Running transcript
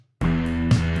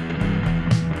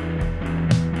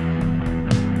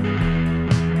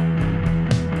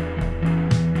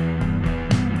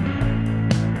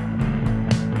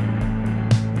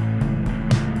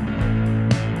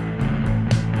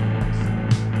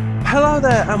Hello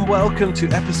there and welcome to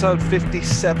episode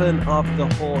 57 of the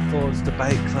Hawthorns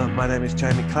Debate Club. My name is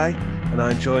Jamie Clay and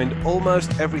I'm joined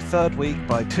almost every third week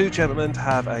by two gentlemen to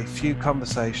have a few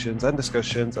conversations and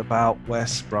discussions about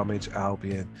West Bromwich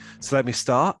Albion. So let me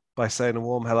start by saying a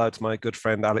warm hello to my good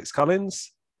friend Alex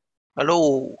Collins.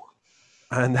 Hello.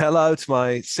 And hello to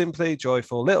my simply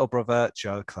joyful little brother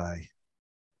Joe Clay.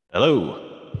 Hello.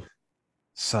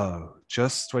 So,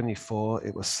 just when you thought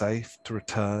it was safe to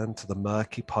return to the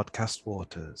murky podcast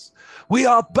waters, we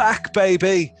are back,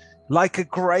 baby! Like a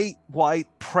great white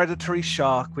predatory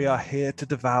shark, we are here to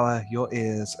devour your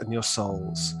ears and your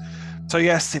souls. So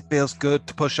yes, it feels good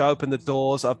to push open the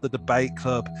doors of the debate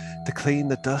club, to clean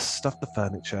the dust off the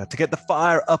furniture, to get the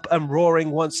fire up and roaring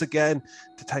once again,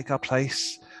 to take our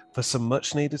place for some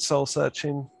much needed soul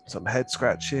searching, some head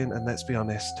scratching, and let's be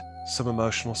honest, some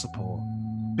emotional support.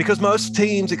 Because most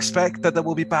teams expect that there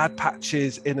will be bad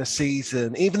patches in a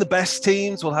season. Even the best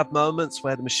teams will have moments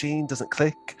where the machine doesn't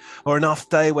click, or an off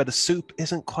day where the soup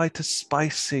isn't quite as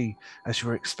spicy as you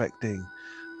were expecting.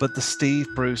 But the Steve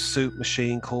Bruce soup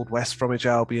machine called West Bromwich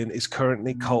Albion is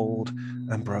currently cold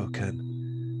and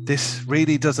broken. This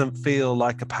really doesn't feel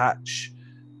like a patch.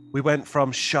 We went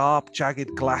from sharp,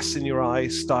 jagged glass in your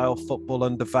eyes style football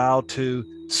under Val to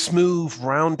smooth,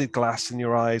 rounded glass in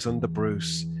your eyes under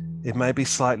Bruce. It may be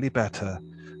slightly better,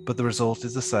 but the result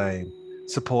is the same.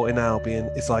 Supporting Albion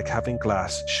is like having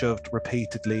glass shoved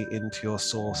repeatedly into your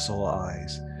sore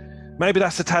eyes. Maybe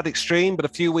that's a tad extreme, but a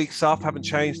few weeks off haven't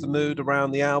changed the mood around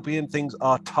the Albion. Things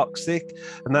are toxic,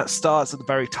 and that starts at the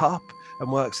very top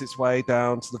and works its way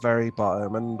down to the very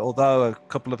bottom. And although a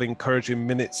couple of encouraging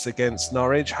minutes against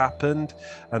Norwich happened,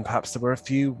 and perhaps there were a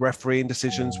few refereeing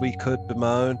decisions we could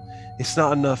bemoan, it's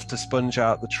not enough to sponge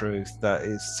out the truth that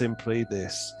is simply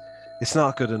this. It's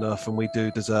not good enough and we do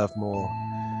deserve more.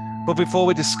 But before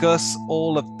we discuss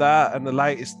all of that and the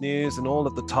latest news and all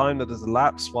of the time that has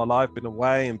elapsed while I've been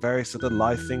away and various other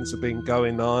life things have been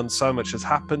going on, so much has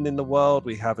happened in the world.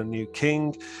 We have a new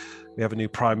king, we have a new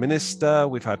prime minister,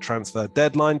 we've had transfer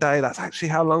deadline day. That's actually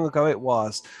how long ago it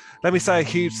was. Let me say a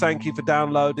huge thank you for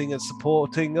downloading and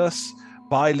supporting us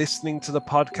by listening to the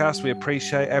podcast. We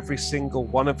appreciate every single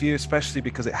one of you, especially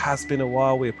because it has been a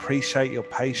while. We appreciate your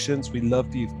patience. We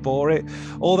love you for it.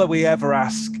 All that we ever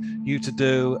ask you to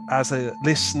do as a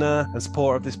listener and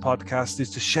supporter of this podcast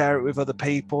is to share it with other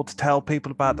people, to tell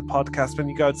people about the podcast. When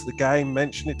you go to the game,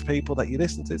 mention it to people that you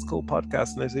listen to. It's called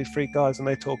podcast, and there's these three guys and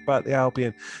they talk about the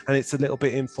Albion, and it's a little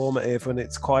bit informative and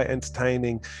it's quite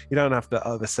entertaining. You don't have to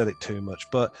oversell it too much,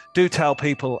 but do tell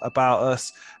people about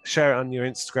us. Share it on your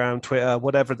Instagram, Twitter,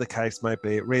 whatever the case may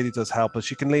be. It really does help us.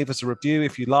 You can leave us a review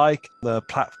if you like, the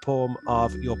platform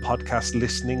of your podcast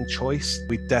listening choice.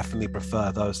 We definitely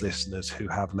prefer those listeners who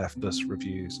have left us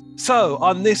reviews. So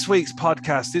on this week's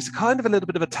podcast, it's kind of a little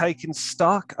bit of a taking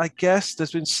stock, I guess.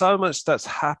 There's been so much that's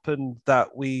happened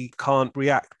that we can't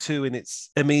react to in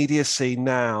its immediacy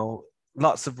now.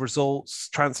 Lots of results,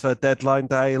 transfer deadline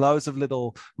day, loads of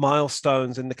little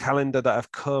milestones in the calendar that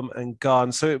have come and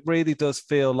gone. So it really does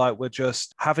feel like we're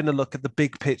just having a look at the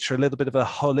big picture, a little bit of a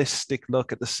holistic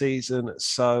look at the season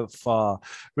so far,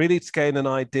 really to gain an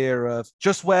idea of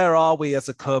just where are we as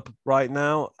a club right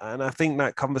now. And I think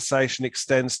that conversation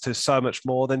extends to so much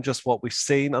more than just what we've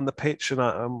seen on the pitch.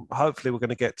 And hopefully we're going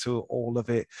to get to all of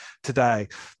it today.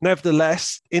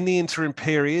 Nevertheless, in the interim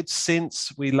period,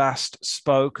 since we last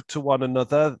spoke to one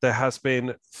another, there has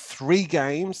been 3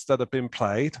 games that have been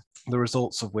played, the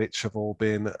results of which have all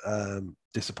been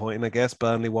disappointing, I guess.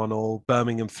 Burnley 1-1,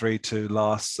 Birmingham 3-2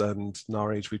 loss, and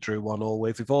Norwich we drew 1-1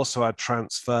 with. We've also had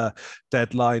transfer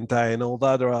deadline day, and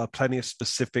although there are plenty of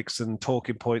specifics and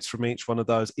talking points from each one of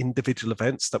those individual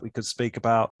events that we could speak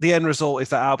about, the end result is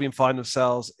that Albion find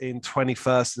themselves in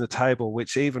 21st in the table,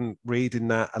 which even reading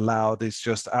that aloud is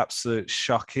just absolute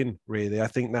shocking, really. I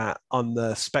think that on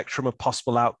the spectrum of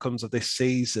possible outcomes of this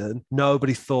season,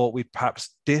 nobody thought we'd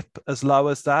perhaps dip as low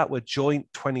as that. We're joint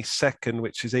 22nd,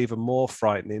 which is even more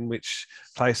frightening, which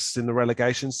places in the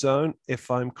relegation zone,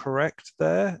 if I'm correct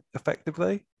there,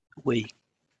 effectively. Oui,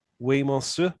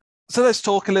 monsieur. So let's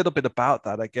talk a little bit about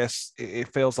that. I guess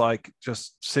it feels like,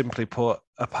 just simply put,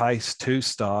 a pace to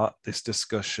start this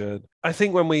discussion. I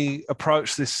think when we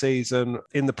approached this season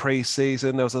in the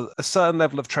pre-season, there was a certain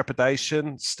level of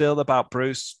trepidation still about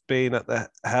Bruce being at the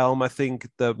helm. I think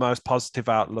the most positive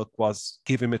outlook was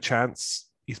give him a chance.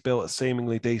 He's built a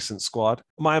seemingly decent squad.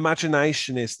 My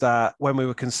imagination is that when we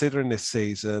were considering this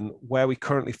season, where we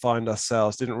currently find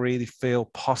ourselves didn't really feel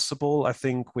possible. I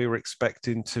think we were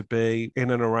expecting to be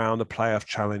in and around the playoff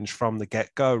challenge from the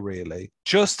get-go, really.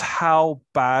 Just how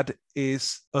bad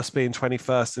is us being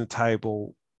 21st in the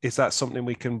table Is that something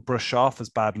we can brush off as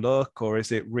bad luck, or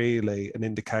is it really an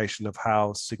indication of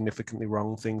how significantly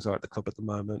wrong things are at the club at the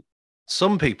moment?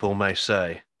 Some people may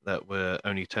say that we're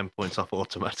only 10 points off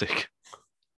automatic.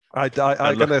 I'm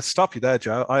going to stop you there,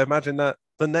 Joe. I imagine that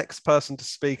the next person to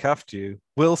speak after you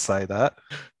will say that.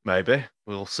 Maybe.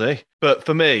 We'll see. But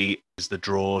for me, is the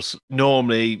draws.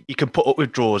 Normally, you can put up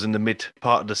with draws in the mid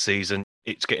part of the season.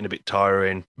 It's getting a bit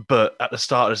tiring. But at the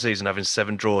start of the season, having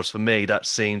 7 draws, for me, that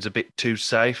seems a bit too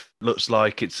safe. Looks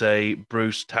like it's a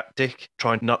Bruce tactic,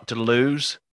 trying not to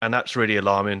lose. And that's really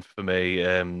alarming for me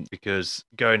because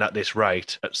going at this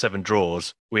rate, at 7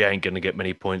 draws, we ain't going to get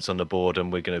many points on the board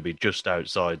and we're going to be just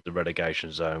outside the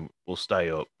relegation zone. We'll stay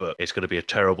up, but it's going to be a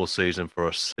terrible season for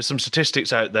us. There's some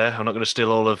statistics out there. I'm not going to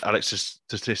steal all of Alex's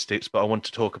statistics, but I want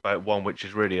to talk about one which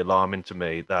is really alarming to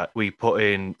me, that we put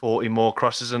in 40 more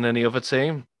crosses than any other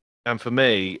team. And for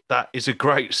me, that is a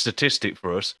great statistic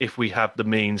for us if we have the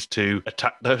means to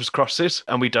attack those crosses.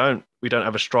 And we don't. We don't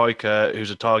have a striker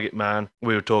who's a target man.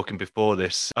 We were talking before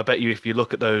this. I bet you if you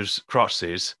look at those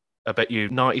crosses, I bet you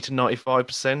 90 to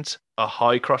 95% are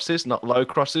high crosses, not low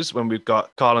crosses. When we've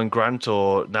got Carl Grant,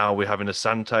 or now we're having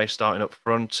Asante starting up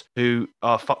front, who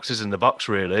are foxes in the box,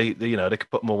 really. They could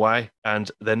put them away. And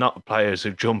they're not players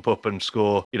who jump up and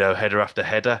score, header after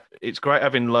header. It's great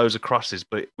having loads of crosses,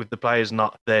 but with the players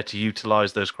not there to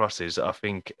utilise those crosses, I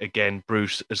think, again,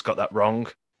 Bruce has got that wrong.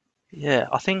 Yeah,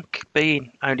 I think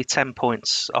being only 10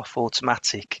 points off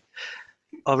automatic,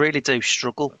 I really do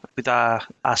struggle with our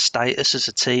status as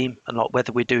a team and like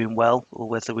whether we're doing well or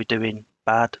whether we're doing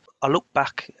bad. I look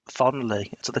back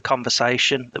fondly to the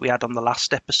conversation that we had on the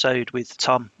last episode with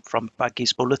Tom from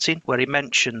Baggy's Bulletin, where he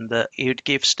mentioned that he would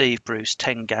give Steve Bruce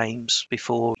 10 games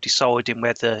before deciding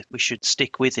whether we should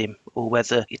stick with him or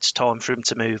whether it's time for him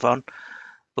to move on.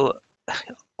 But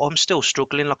I'm still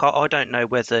struggling. Like I don't know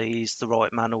whether he's the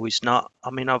right man or he's not.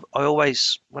 I mean, I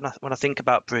always when I think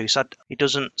about Bruce, he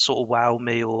doesn't sort of wow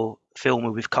me or fill me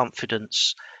with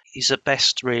confidence. He's at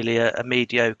best really a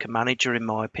mediocre manager in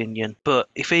my opinion. But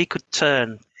if he could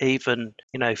turn even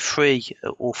 3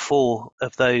 or 4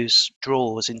 of those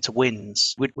draws into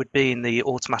wins, would be in the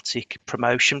automatic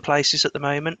promotion places at the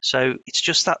moment. So it's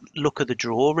just that luck of the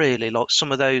draw really. Like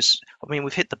some of those, I mean,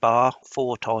 we've hit the bar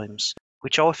 4 times,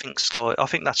 which I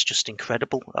think that's just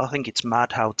incredible. I think it's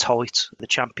mad how tight the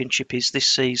championship is this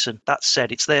season. That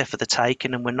said, it's there for the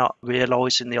taking and we're not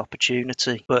realising the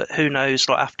opportunity. But who knows,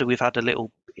 like after we've had a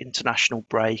little international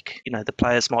break, the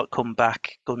players might come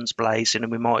back guns blazing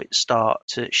and we might start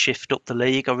to shift up the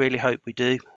league. I really hope we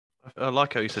do. I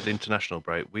like how you said international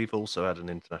break. We've also had an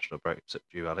international break, except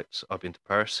you, Alex. I've been to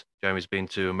Paris. Jamie's been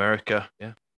to America.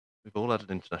 Yeah, we've all had an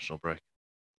international break.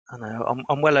 I know.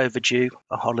 I'm well overdue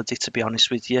a holiday, to be honest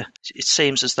with you. It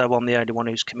seems as though I'm the only one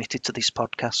who's committed to this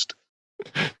podcast.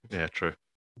 Yeah, true.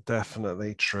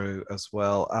 Definitely true as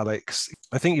well, Alex.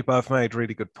 I think you both made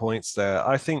really good points there.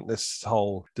 I think this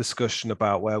whole discussion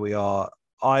about where we are,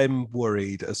 I'm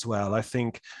worried as well. I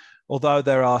think although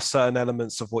there are certain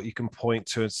elements of what you can point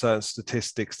to and certain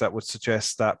statistics that would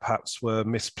suggest that perhaps we're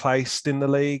misplaced in the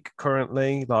league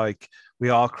currently, like we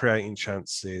are creating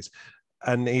chances.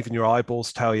 And even your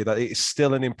eyeballs tell you that it is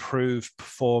still an improved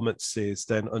performances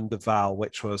than under Val,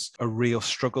 which was a real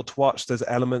struggle to watch. There's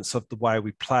elements of the way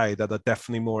we play that are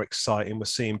definitely more exciting. We're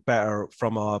seeing better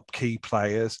from our key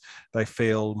players. They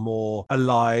feel more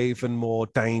alive and more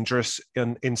dangerous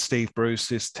in Steve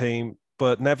Bruce's team.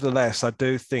 But nevertheless, I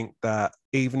do think that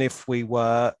even if we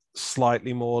were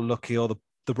slightly more lucky or the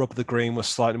rub of the green was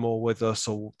slightly more with us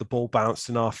or the ball bounced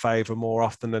in our favour more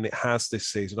often than it has this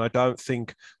season, I don't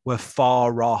think we're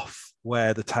far off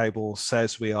where the table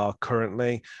says we are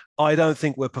currently. I don't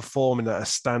think we're performing at a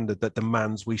standard that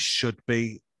demands we should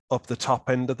be up the top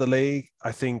end of the league.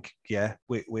 I think,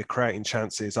 we're creating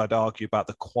chances. I'd argue about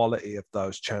the quality of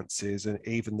those chances and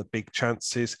even the big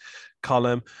chances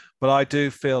column. But I do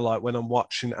feel like when I'm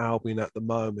watching Albion at the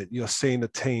moment, you're seeing a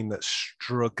team that's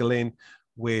struggling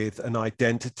with an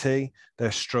identity.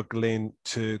 They're struggling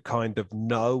to kind of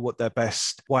know what their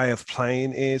best way of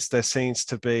playing is. There seems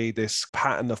to be this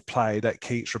pattern of play that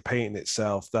keeps repeating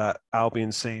itself that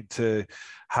Albion seem to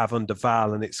have under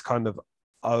Val, and it's kind of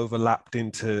overlapped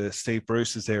into Steve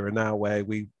Bruce's era now, where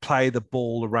we play the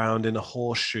ball around in a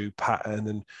horseshoe pattern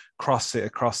and cross it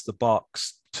across the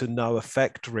box to no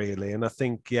effect really. And I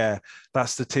think, that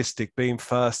statistic being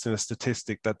first in a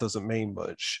statistic that doesn't mean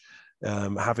much.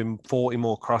 Having 40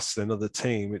 more crosses than another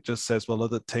team, it just says, well,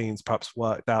 other teams perhaps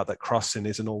worked out that crossing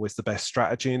isn't always the best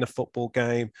strategy in a football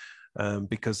game,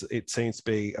 because it seems to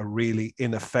be a really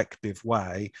ineffective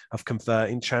way of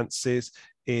converting chances.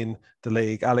 in the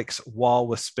league. Alex, while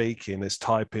we're speaking, is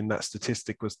typing that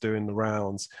statistic was doing the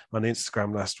rounds on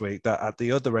Instagram last week, that at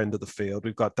the other end of the field,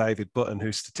 we've got David Button,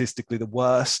 who's statistically the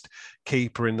worst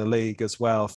keeper in the league as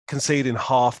well, conceding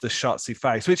half the shots he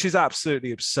faced, which is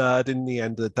absolutely absurd in the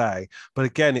end of the day. But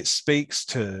again, it speaks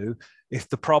to, if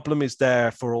the problem is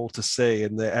there for all to see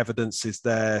and the evidence is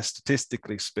there,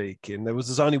 statistically speaking,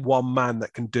 there's only one man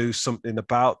that can do something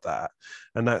about that,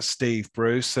 and that's Steve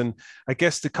Bruce. And I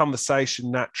guess the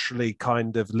conversation naturally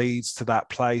kind of leads to that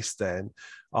place then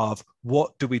of,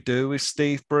 what do we do with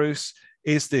Steve Bruce?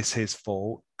 Is this his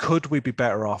fault? Could we be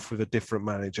better off with a different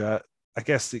manager? I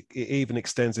guess it even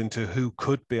extends into who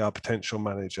could be our potential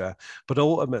manager. But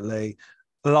ultimately,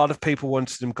 a lot of people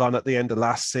wanted him gone at the end of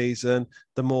last season.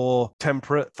 The more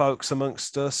temperate folks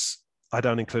amongst us, I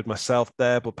don't include myself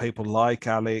there, but people like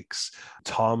Alex,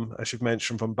 Tom, as you've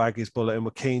mentioned from Baggy's Bulletin,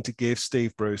 were keen to give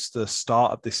Steve Bruce the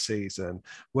start of this season.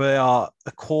 We are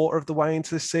a quarter of the way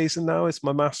into this season now. Is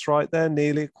my maths right there?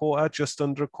 Nearly a quarter, just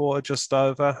under a quarter, just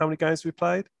over. How many games have we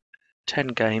played? 10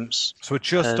 games. So we're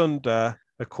just under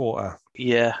a quarter.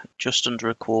 Yeah, just under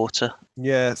a quarter.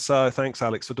 Yeah, so thanks,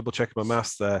 Alex, for double checking my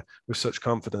maths there with such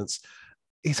confidence.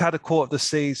 He's had a quarter of the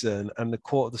season, and the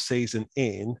quarter of the season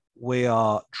in, we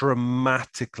are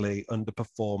dramatically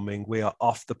underperforming. We are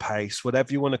off the pace,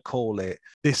 whatever you want to call it.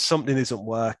 Something isn't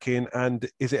working. And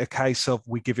is it a case of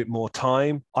we give it more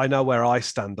time? I know where I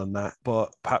stand on that,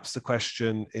 but perhaps the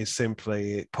question is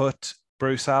simply, put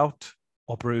Bruce out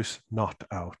or Bruce not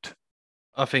out?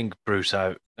 I think Bruce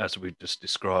out, as we just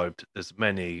described. There's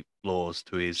many flaws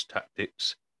to his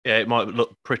tactics. Yeah, it might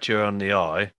look prettier on the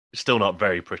eye. It's still not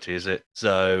very pretty, is it?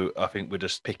 So I think we're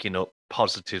just picking up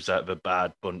positives out of a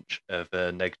bad bunch of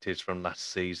negatives from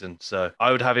last season. So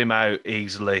I would have him out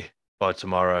easily by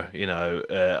tomorrow.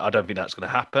 I don't think that's going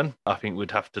to happen. I think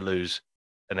we'd have to lose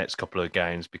the next couple of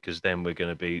games, because then we're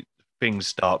going to be, things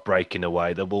start breaking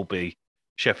away. There will be,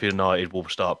 Sheffield United will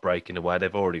start breaking away.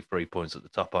 They've already 3 points at the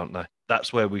top, aren't they?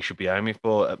 That's where we should be aiming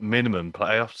for, at minimum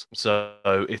playoffs. So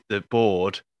if the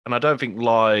board, and I don't think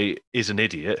Lai is an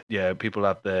idiot. Yeah, people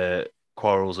have their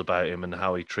quarrels about him and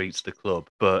how he treats the club.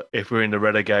 But if we're in the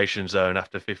relegation zone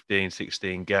after 15,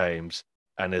 16 games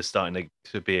and there's starting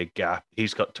to be a gap,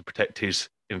 he's got to protect his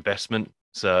investment.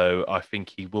 So I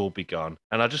think he will be gone.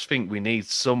 And I just think we need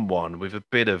someone with a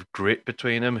bit of grit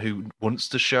between them who wants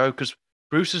to show, because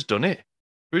Bruce has done it.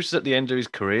 Bruce is at the end of his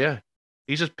career.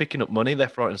 He's just picking up money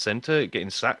left, right, and centre, getting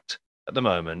sacked at the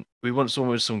moment. We want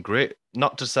someone with some grit.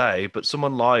 Not to say, but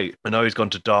someone like, I know he's gone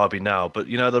to Derby now, but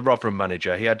the Rotherham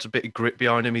manager, he had a bit of grit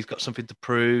behind him. He's got something to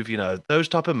prove. Those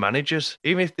type of managers,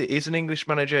 even if it is an English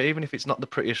manager, even if it's not the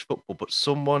prettiest football, but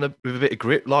someone with a bit of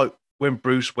grit, like when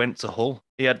Bruce went to Hull,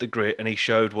 he had the grit and he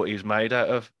showed what he's made out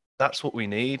of. That's what we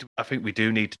need. I think we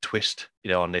do need to twist,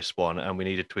 on this one, and we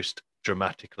need to twist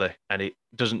dramatically. And it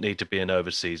doesn't need to be an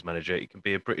overseas manager. It can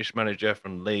be a British manager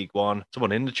from League One,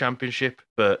 someone in the Championship.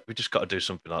 But we just got to do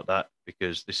something like that,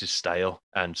 because this is stale,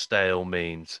 and stale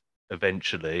means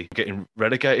eventually getting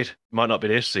relegated. Might not be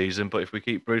this season, but if we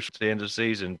keep Bruce to the end of the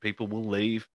season, people will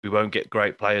leave. We won't get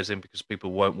great players in because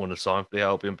people won't want to sign for the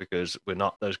Albion, because we're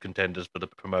not those contenders for the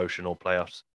promotion or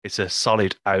playoffs. It's a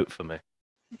solid out for me.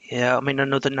 Yeah,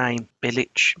 another name,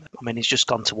 Bilic. He's just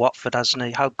gone to Watford, hasn't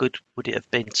he? How good would it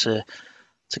have been to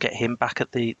get him back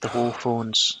at the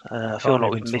Hawthorns? I feel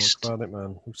like we've missed. About it,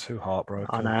 man. I'm too heartbroken.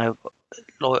 I know.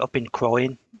 Like, I've been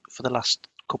crying for the last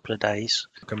couple of days.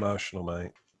 Emotional,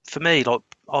 mate. For me,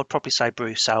 I'd probably say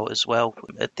Bruce out as well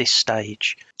at this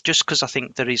stage, just because I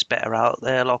think there is better out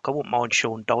there. Like, I wouldn't mind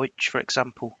Sean Dyche, for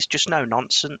example. It's just no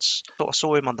nonsense. I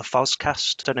saw him on the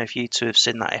Fozcast. I don't know if you two have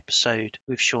seen that episode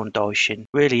with Sean Dyche in.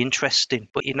 Really interesting,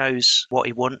 but he knows what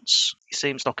he wants. He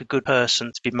seems like a good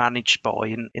person to be managed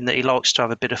by, in that he likes to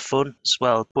have a bit of fun as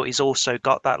well. But he's also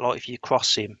got that, like, if you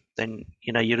cross him, then,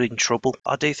 you're in trouble.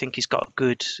 I do think he's got a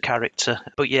good character.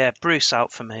 But yeah, Bruce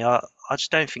out for me. I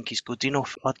just don't think he's good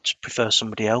enough. I'd just prefer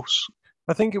somebody else.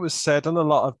 I think it was said on a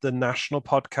lot of the national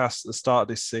podcasts at the start of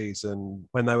this season,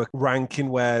 when they were ranking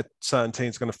where certain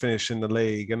teams are going to finish in the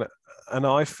league, and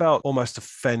I felt almost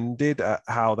offended at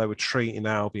how they were treating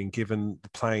Albion, given the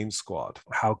playing squad,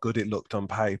 how good it looked on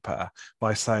paper,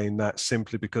 by saying that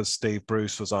simply because Steve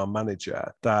Bruce was our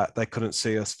manager, that they couldn't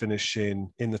see us finishing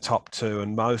in the top two.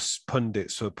 And most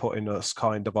pundits were putting us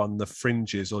kind of on the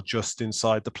fringes or just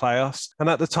inside the playoffs. And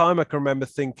at the time, I can remember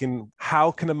thinking,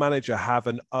 how can a manager have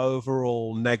an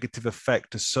overall negative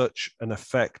effect, to such an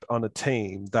effect on a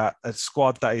team, that a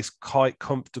squad that is quite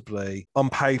comfortably, on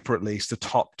paper at least, a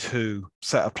top two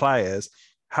set of players?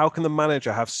 how can the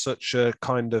manager have such a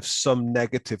kind of some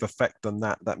negative effect on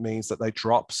that? That means that they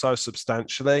drop so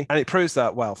substantially. And it proves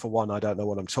that, well, for one, I don't know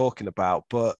what I'm talking about,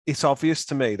 but it's obvious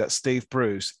to me that Steve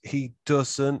Bruce, he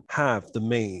doesn't have the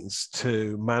means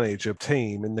to manage a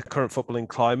team in the current footballing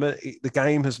climate. The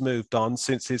game has moved on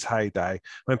since his heyday.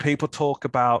 When people talk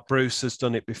about Bruce has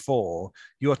done it before,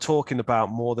 you're talking about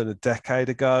more than a decade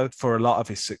ago for a lot of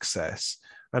his success.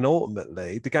 And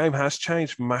ultimately, the game has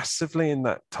changed massively in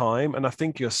that time. And I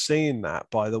think you're seeing that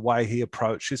by the way he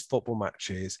approaches football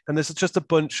matches. And there's just a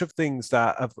bunch of things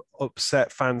that have upset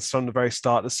fans from the very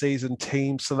start of the season.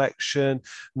 Team selection,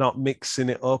 not mixing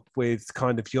it up with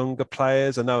kind of younger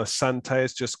players. I know Asante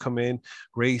has just come in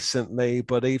recently,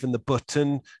 but even the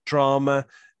Button drama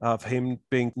of him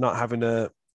being not having an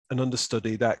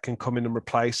understudy that can come in and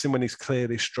replace him when he's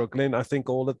clearly struggling. I think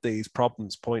all of these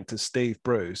problems point to Steve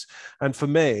Bruce. And for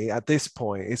me, at this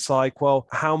point, it's like, well,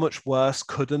 how much worse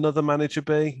could another manager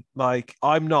be? Like,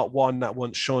 I'm not one that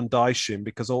wants Sean Dyche in,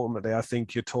 because ultimately I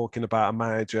think you're talking about a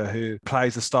manager who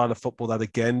plays a style of football that,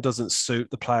 again, doesn't suit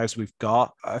the players we've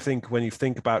got. I think when you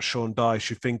think about Sean Dyche,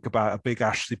 you think about a big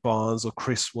Ashley Barnes or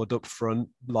Chris Wood up front,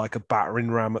 like a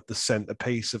battering ram at the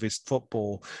centrepiece of his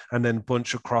football, and then a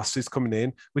bunch of crosses coming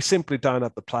in. We simply don't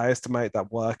have the players to make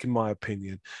that work, in my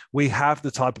opinion. We have the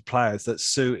type of players that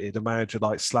suited a manager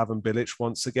like Slaven Bilic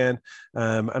once again.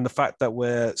 And the fact that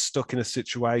we're stuck in a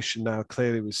situation now,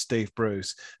 clearly with Steve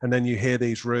Bruce, and then you hear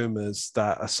these rumours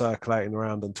that are circulating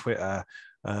around on Twitter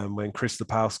when Chris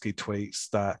Lipowski tweets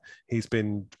that he's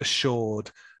been assured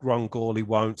Ron Gourley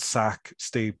won't sack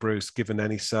Steve Bruce given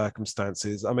any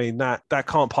circumstances. I mean, that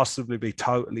can't possibly be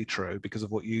totally true because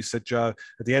of what you said, Joe.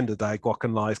 At the end of the day,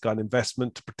 Guacanlai's got an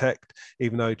investment to protect,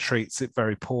 even though he treats it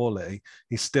very poorly.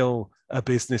 He's still a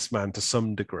businessman to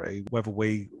some degree, whether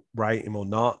we rate him or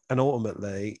not. And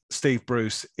ultimately, Steve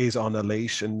Bruce is on a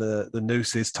leash and the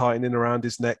noose is tightening around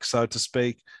his neck, so to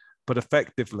speak. But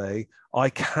effectively, I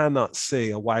cannot see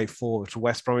a way forward to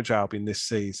West Bromwich Albion this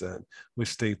season with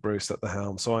Steve Bruce at the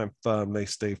helm. So I'm firmly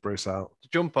Steve Bruce out. To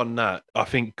jump on that, I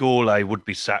think Gourlay would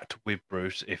be sacked with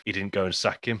Bruce if he didn't go and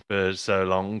sack him for so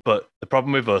long. But the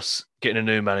problem with us getting a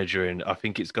new manager in, I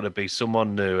think it's got to be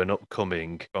someone new and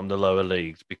upcoming from the lower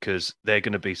leagues, because they're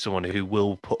going to be someone who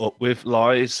will put up with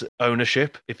Lai's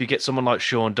ownership. If you get someone like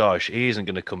Sean Dyche, he isn't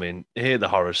going to come in, hear the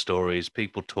horror stories,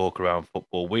 people talk around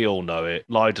football, we all know it.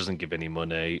 Lai doesn't give any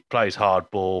money, plays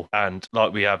hardball, and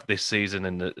like we have this season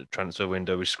in the transfer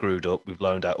window, we screwed up. We've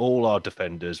loaned out all our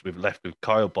defenders, we've left with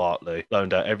Kyle Bartley,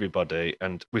 loaned out everybody,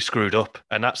 and we screwed up.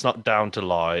 And that's not down to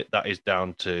Lai, that is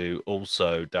down to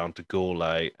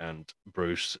Gourlay and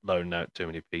Bruce loaning out too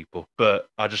many people. But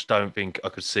I just don't think I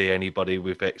could see anybody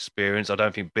with experience. I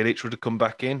don't think Bilic would have come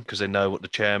back in because they know what the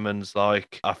chairman's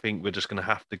like. I think we're just going to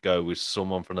have to go with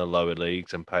someone from the lower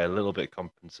leagues and pay a little bit of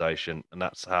compensation, and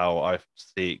that's how I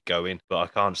see it going. But I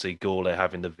can't see Gourlay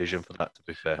having the vision for that, to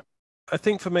be fair. I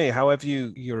think for me, however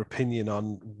your opinion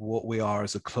on what we are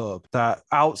as a club, that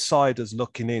outsiders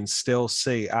looking in still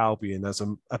see Albion as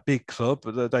a big club,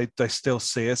 but they still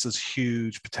see us as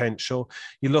huge potential.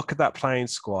 You look at that playing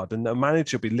squad and the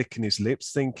manager will be licking his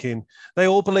lips thinking, they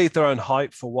all believe their own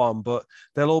hype for one, but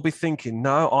they'll all be thinking,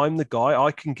 no, I'm the guy,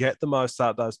 I can get the most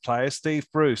out of those players. Steve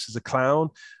Bruce is a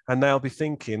clown. And they'll be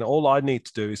thinking, all I need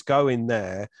to do is go in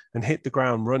there and hit the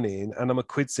ground running, and I'm a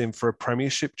quids in for a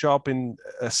premiership job in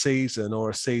a season or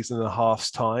a season and a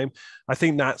half's time. I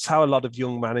think that's how a lot of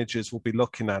young managers will be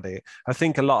looking at it. I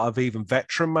think a lot of even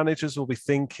veteran managers will be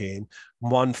thinking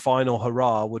one final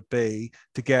hurrah would be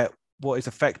to get what is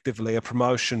effectively a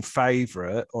promotion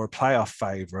favourite or a playoff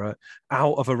favourite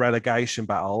out of a relegation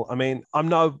battle. I mean, I'm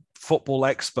no football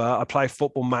expert. I play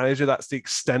football manager. That's the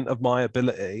extent of my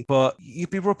ability. But you'd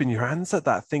be rubbing your hands at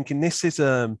that, thinking this is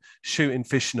shooting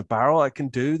fish in a barrel. I can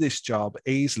do this job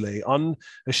easily on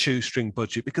a shoestring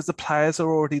budget because the players are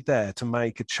already there to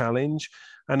make a challenge.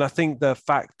 And I think the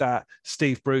fact that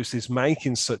Steve Bruce is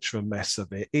making such a mess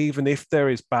of it, even if there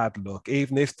is bad luck,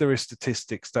 even if there is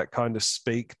statistics that kind of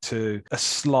speak to a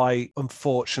slight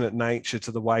unfortunate nature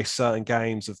to the way certain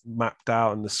games have mapped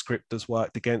out and the script has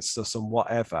worked against us and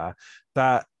whatever,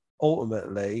 that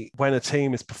ultimately, when a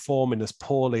team is performing as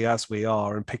poorly as we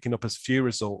are and picking up as few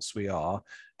results we are,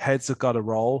 heads have got to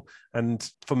roll. And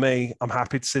for me, I'm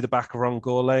happy to see the back of Ron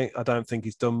Gourlay. I don't think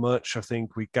he's done much. I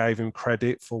think we gave him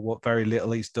credit for what very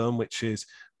little he's done, which is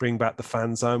bring back the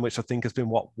fan zone, which I think has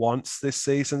been once this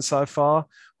season so far,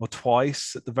 or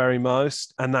twice at the very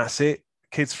most. And that's it.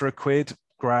 Kids for a quid.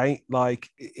 Great. Like,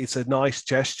 it's a nice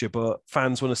gesture, but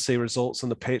fans want to see results on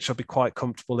the pitch. I'd be quite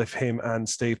comfortable if him and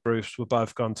Steve Bruce were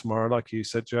both gone tomorrow, like you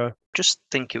said, Joe. Just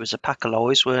think it was a pack of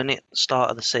lies, weren't it?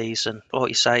 Start of the season. Like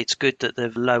you say, it's good that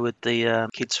they've lowered the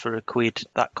kids for a quid,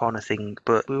 that kind of thing.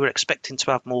 But we were expecting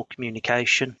to have more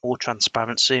communication, more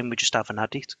transparency, and we just haven't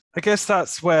had it. I guess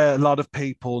that's where a lot of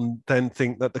people then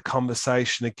think that the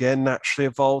conversation again naturally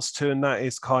evolves to, and that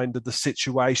is kind of the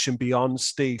situation beyond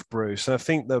Steve Bruce. And I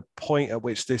think the point at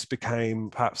which this became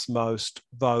perhaps most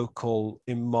vocal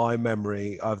in my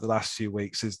memory over the last few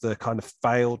weeks is the kind of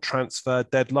failed transfer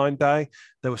deadline day.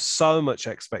 There was so much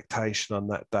expectation on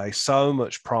that day, so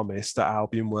much promise that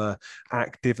Albion were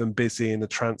active and busy in the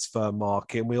transfer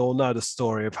market. And we all know the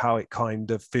story of how it kind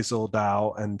of fizzled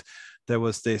out, and there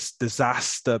was this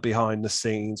disaster behind the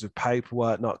scenes with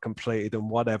paperwork not completed and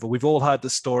whatever. We've all heard the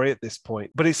story at this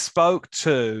point, but it spoke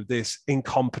to this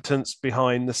incompetence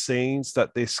behind the scenes,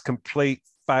 that this complete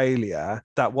failure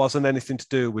that wasn't anything to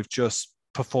do with just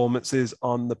performances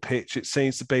on the pitch. It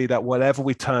seems to be that whatever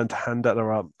we turn to hand at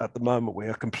the moment, we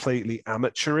are completely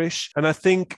amateurish. And I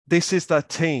think this is that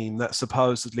team that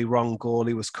supposedly Ron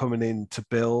Gawley was coming in to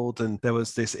build. And there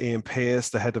was this Ian Pearce,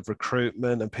 the head of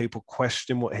recruitment, and people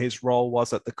questioned what his role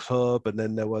was at the club. And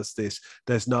then there was this,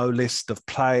 there's no list of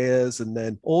players. And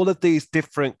then all of these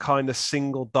different kind of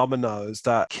single dominoes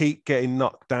that keep getting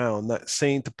knocked down that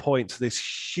seem to point to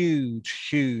this huge,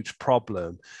 huge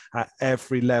problem at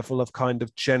every level of kind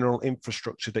of general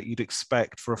infrastructure that you'd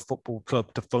expect for a football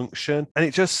club to function. And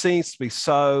it just seems to be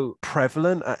so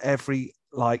prevalent at every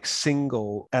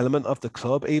single element of the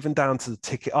club, even down to the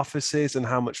ticket offices and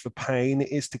how much of a pain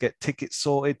it is to get tickets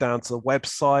sorted, down to the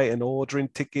website and ordering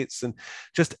tickets, and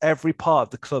just every part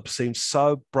of the club seems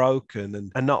so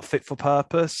broken and not fit for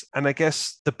purpose. And I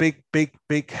guess the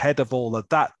big head of all of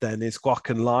that then is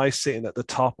Guacan Lai sitting at the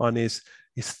top on his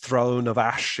throne of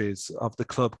ashes of the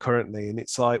club currently. And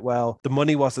it's like, well, the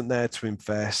money wasn't there to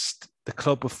invest. The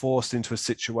club were forced into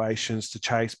situations to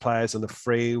chase players on a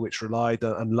free, which relied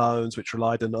on loans, which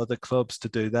relied on other clubs to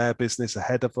do their business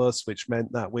ahead of us, which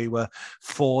meant that we were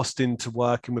forced into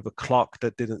working with a clock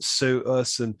that didn't suit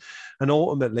us. And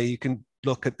ultimately, you can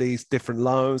look at these different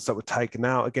loans that were taken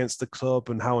out against the club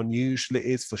and how unusual it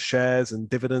is for shares and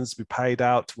dividends to be paid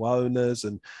out to owners,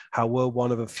 and how we're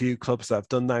one of a few clubs that have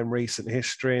done that in recent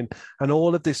history, and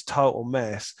all of this total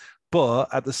mess.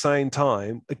 But at the same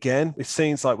time, again, it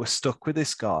seems like we're stuck with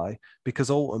this guy because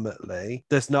ultimately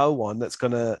there's no one that's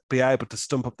going to be able to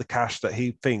stump up the cash that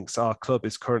he thinks our club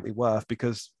is currently worth,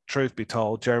 because truth be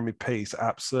told, Jeremy Peace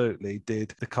absolutely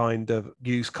did the kind of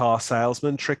used car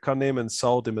salesman trick on him and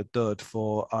sold him a dud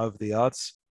for over the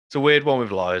odds. It's a weird one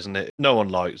with Lai, isn't it? No one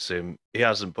likes him. He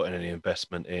hasn't put any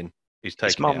investment in. He's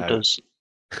taking it out. His mum does.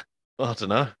 Well, I don't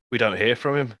know. We don't hear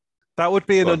from him. That would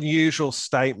be an unusual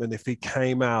statement if he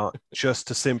came out just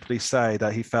to simply say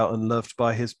that he felt unloved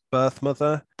by his birth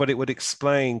mother, but it would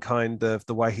explain kind of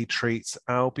the way he treats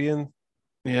Albion.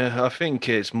 Yeah, I think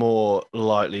it's more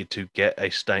likely to get a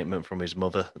statement from his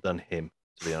mother than him,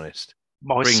 to be honest.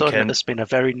 My son has been a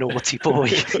very naughty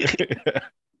boy.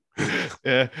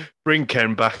 Yeah, bring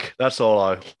Ken back. That's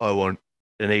all I want.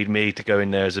 They need me to go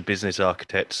in there as a business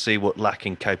architect, see what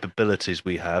lacking capabilities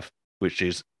we have, which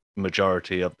is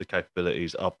majority of the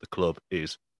capabilities of the club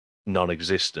is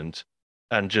non-existent,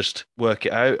 and just work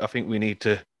it out. I think we need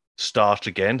to start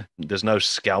again. There's no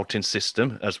scouting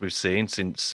system, as we've seen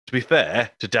since, to be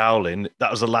fair to Dowling, that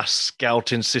was the last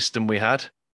scouting system we had.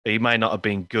 He may not have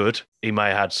been good. He may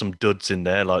have had some duds in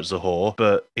there like Zahor,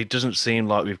 but it doesn't seem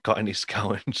like we've got any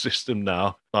scouting system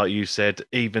now. Like you said,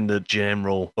 even the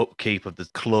general upkeep of the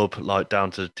club, like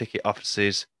down to the ticket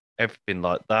offices, everything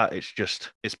like that,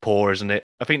 it's poor, isn't it?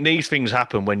 I think these things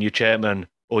happen when your chairman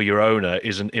or your owner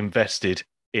isn't invested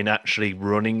in actually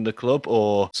running the club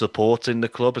or supporting the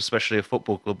club, especially a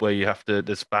football club where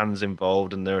there's fans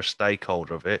involved and they're a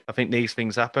stakeholder of it. I think these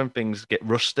things happen. Things get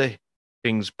rusty.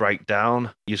 Things break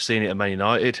down. You've seen it at Man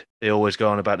United. They always go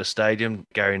on about the stadium.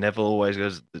 Gary Neville always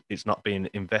goes, it's not being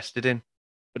invested in.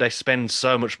 But they spend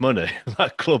so much money,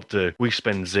 that club do. We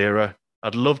spend zero.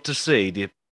 I'd love to see the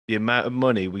amount of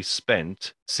money we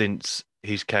spent since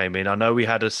he's came in. I know we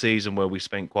had a season where we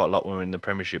spent quite a lot when we were in the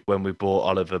Premiership, when we bought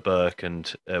Oliver Burke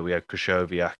and we had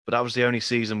Krychowiak. But that was the only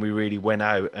season we really went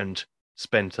out and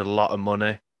spent a lot of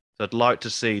money. So I'd like to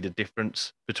see the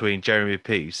difference between Jeremy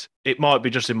Peace. It might be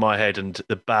just in my head, and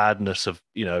the badness of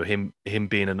him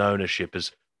being an ownership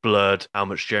has blurred how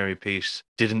much Jeremy Peace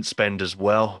didn't spend as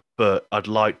well. But I'd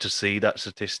like to see that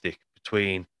statistic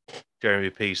between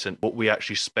Jeremy Peace and what we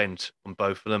actually spent on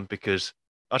both of them, because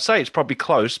I'd say it's probably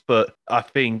close, but I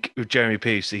think with Jeremy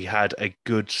Peace, he had a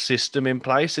good system in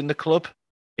place in the club.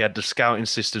 He had the scouting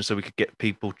system so we could get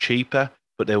people cheaper,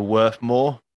 but they were worth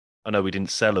more. I know we didn't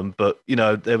sell them, but,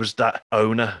 there was that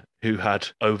owner who had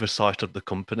oversight of the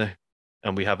company.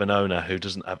 And we have an owner who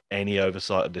doesn't have any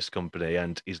oversight of this company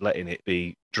and is letting it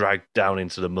be dragged down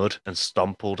into the mud and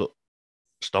stomped all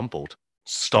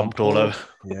over.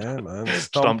 Yeah, man.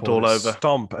 Stomped all over.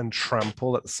 Stomp and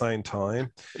trample at the same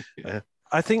time. Yeah.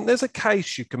 I think there's a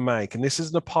case you can make, and this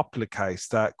isn't a popular case,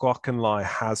 that Guacanlai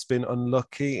has been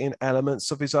unlucky in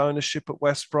elements of his ownership at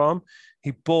West Brom.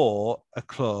 He bought a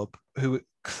club who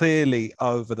clearly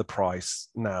over the price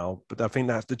now, but I think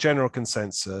that's the general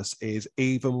consensus is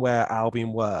even where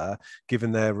Albion were,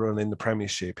 given their run in the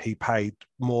Premiership, he paid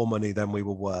more money than we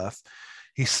were worth.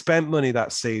 He spent money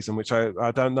that season, which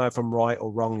I don't know if I'm right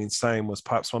or wrong in saying was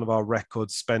perhaps one of our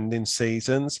record spending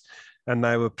seasons. And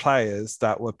they were players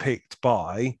that were picked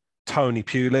by Tony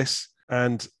Pulis.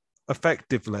 And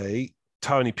effectively,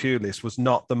 Tony Pulis was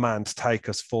not the man to take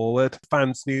us forward.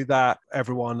 Fans knew that.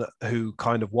 Everyone who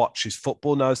kind of watches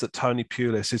football knows that Tony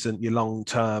Pulis isn't your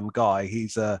long-term guy.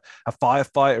 He's a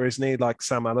firefighter, isn't he? Like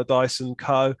Sam Allardyce and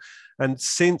co. And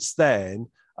since then,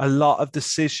 a lot of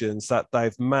decisions that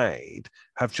they've made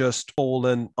have just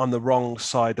fallen on the wrong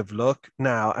side of luck.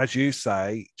 Now, as you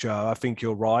say, Joe, I think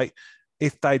you're right.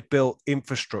 If they'd built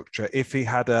infrastructure, if he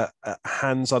had a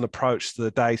hands-on approach to the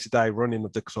day-to-day running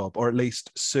of the club, or at least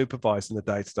supervising the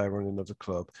day-to-day running of the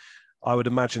club, I would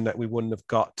imagine that we wouldn't have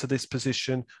got to this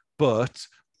position. But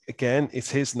again,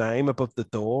 it's his name above the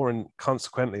door, and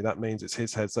consequently, that means it's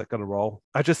his heads that got to roll.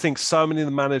 I just think so many of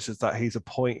the managers that he's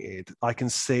appointed, I can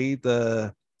see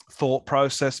the thought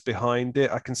process behind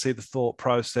it. I can see the thought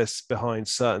process behind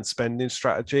certain spending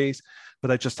strategies, but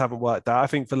they just haven't worked out. I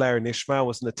think Valerian Ismail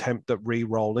was an attempt at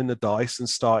re-rolling the dice and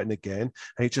starting again,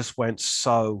 and it just went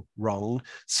so wrong.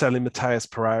 Selling Mateus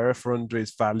Pereira for under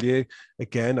his value.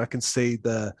 Again, I can see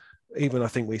even I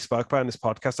think we spoke about in this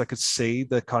podcast, I could see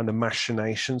the kind of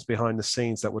machinations behind the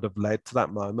scenes that would have led to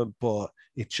that moment, but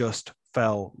it just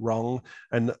fell wrong.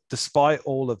 And despite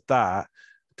all of that,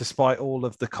 despite all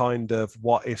of the kind of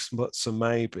what ifs, buts, and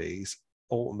maybes,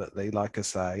 ultimately, like I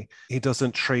say, he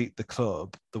doesn't treat the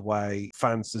club the way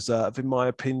fans deserve, in my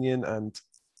opinion. And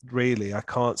really, I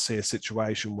can't see a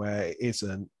situation where it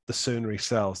isn't. The sooner he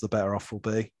sells, the better off we'll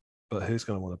be. But who's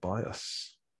going to want to buy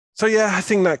us? So, yeah, I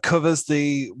think that covers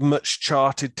the much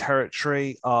charted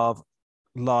territory of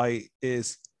Lai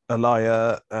is a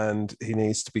liar and he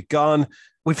needs to be gone.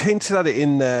 We've hinted at it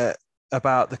in there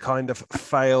about the kind of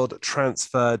failed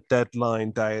transfer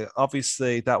deadline day.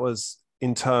 Obviously, that was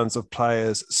in terms of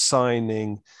players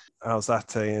signing.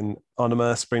 Alzate and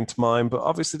Onuma spring to mind, but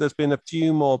obviously there's been a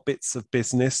few more bits of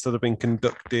business that have been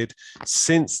conducted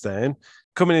since then.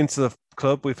 Coming into the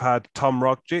club, we've had Tom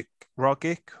Rogic.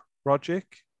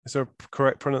 Is there a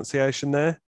correct pronunciation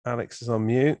there? Alex is on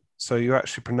mute. So you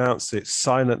actually pronounce it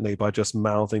silently by just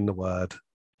mouthing the word.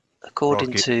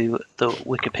 According to the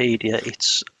Wikipedia,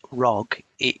 it's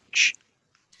Rogic.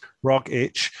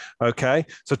 Rogic. Okay.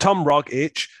 So Tom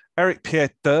Rogic, Eric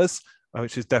Pieters,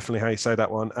 which is definitely how you say that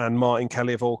one, and Martin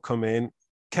Kelly have all come in.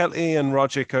 Kelly and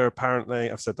Rogic are apparently,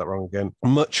 I've said that wrong again,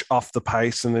 much off the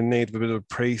pace and in need of a bit of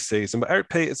pre-season. But Eric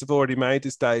Peters have already made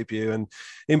his debut and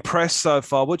impressed so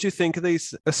far. What do you think of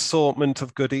these assortment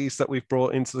of goodies that we've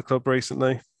brought into the club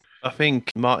recently? I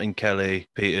think Martin Kelly,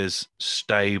 Peters,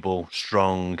 stable,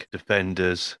 strong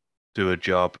defenders do a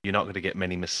job. You're not going to get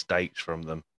many mistakes from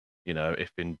them. You know, if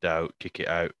in doubt, kick it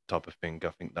out type of thing. I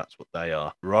think that's what they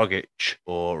are. Rogic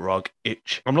or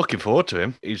Rogic. I'm looking forward to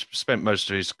him. He's spent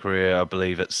most of his career, I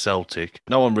believe, at Celtic.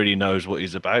 No one really knows what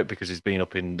he's about because he's been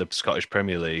up in the Scottish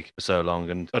Premier League for so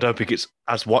long. And I don't think it's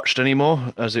as watched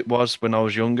anymore as it was when I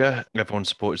was younger. Everyone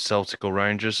supported Celtic or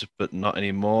Rangers, but not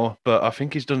anymore. But I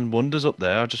think he's done wonders up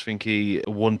there. I just think he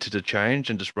wanted a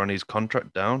change and just run his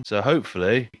contract down. So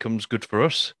hopefully it comes good for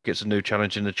us. Gets a new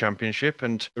challenge in the Championship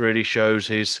and really shows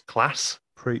his class.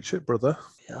 Preach it, brother.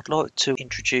 Yeah, I'd like to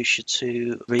introduce you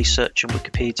to Research and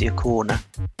Wikipedia Corner.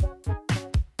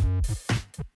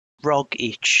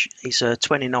 Rogic is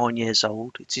 29 years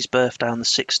old. It's his birthday on the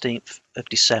 16th of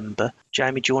December.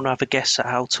 Jamie, do you want to have a guess at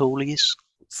how tall he is?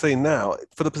 See, now,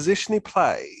 for the position he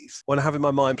plays, when I have in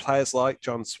my mind players like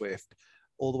John Swift,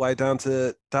 all the way down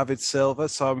to David Silva,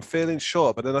 so I'm feeling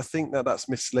short, but then I think that that's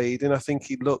misleading. I think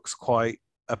he looks quite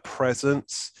a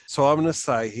presence. So I'm going to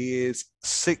say he is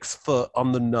 6 foot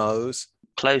on the nose.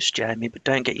 Close, Jamie, but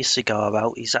don't get your cigar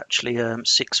out. He's actually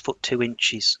 6 foot 2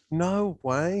 inches. No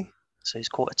way. So he's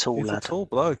quite a tall lad. He's a tall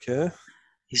bloke, yeah.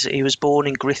 He was born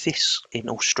in Griffiths in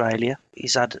Australia.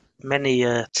 He's had many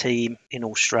team in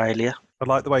Australia. I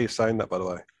like the way you're saying that, by the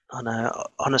way. I know.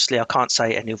 Honestly, I can't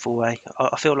say it any other way.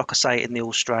 I feel like I say it in the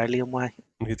Australian way.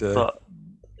 You do. But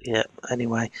yeah,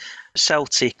 anyway.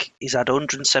 Celtic, he's had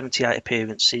 178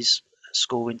 appearances,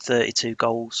 scoring 32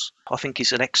 goals. I think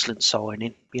he's an excellent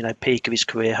signing, peak of his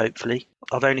career, hopefully.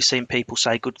 I've only seen people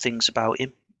say good things about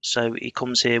him. So he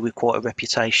comes here with quite a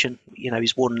reputation.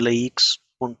 He's won leagues,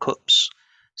 won cups.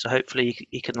 So hopefully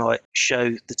he can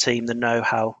show the team the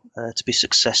know-how to be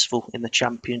successful in the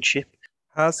championship.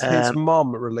 Has his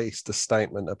mom released a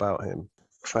statement about him?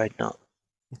 Afraid not.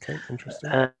 Okay, interesting.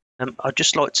 I'd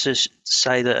just like to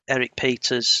say that Eric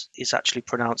Peters is actually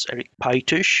pronounced Eric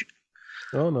Peters.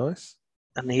 Oh, nice.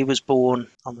 And he was born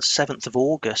on the 7th of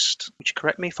August, which,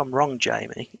 correct me if I'm wrong,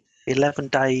 Jamie, 11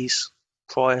 days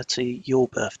prior to your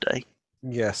birthday.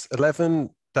 Yes,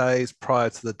 11 days prior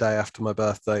to the day after my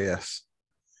birthday, yes.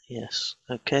 Yes,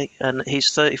 okay. And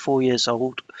he's 34 years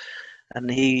old,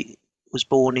 and he was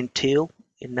born in Tiel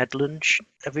in Netherlands.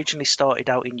 Originally started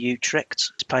out in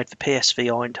Utrecht. He's played for PSV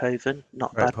Eindhoven,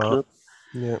 not a bad club.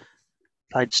 Yeah.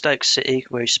 Played Stoke City,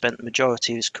 where he spent the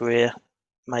majority of his career,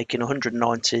 making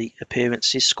 190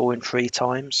 appearances, scoring 3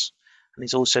 times. And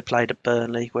he's also played at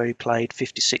Burnley, where he played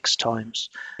 56 times.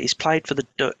 He's played for the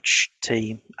Dutch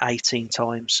team 18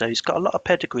 times, so he's got a lot of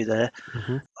pedigree there.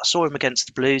 Mm-hmm. I saw him against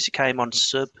the Blues. He came on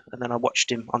sub, and then I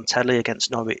watched him on telly against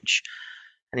Norwich.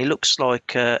 And he looks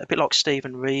like a bit like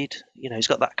Stephen Reid. He's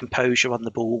got that composure on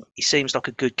the ball. He seems like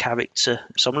a good character.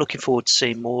 So I'm looking forward to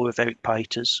seeing more of Eric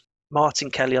Peters.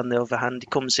 Martin Kelly, on the other hand, he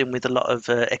comes in with a lot of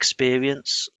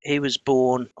experience. He was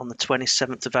born on the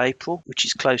 27th of April, which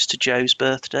is close to Joe's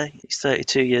birthday. He's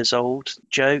 32 years old.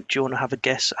 Joe, do you want to have a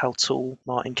guess at how tall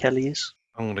Martin Kelly is?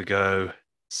 I'm going to go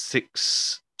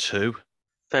 6'2".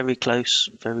 Very close,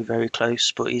 very, very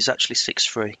close, but he's actually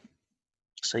 6'3".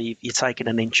 So you're taking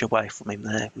an inch away from him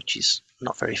there, which is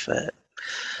not very fair.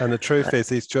 And the truth is,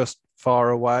 he's just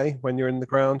far away when you're in the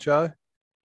ground, Joe.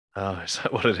 Oh, is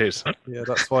that what it is? Yeah,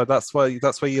 that's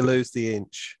where you lose the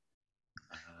inch.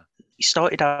 He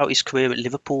started out his career at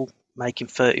Liverpool, making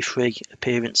 33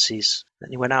 appearances.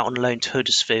 Then he went out on loan to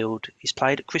Huddersfield. He's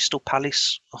played at Crystal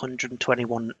Palace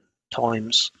 121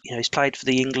 times. He's played for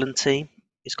the England team.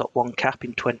 He's got 1 cap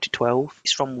in 2012.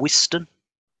 He's from Wiston,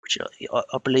 which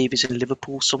I believe is in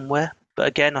Liverpool somewhere. But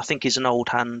again, I think he's an old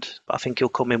hand. I think he'll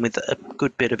come in with a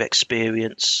good bit of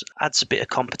experience, adds a bit of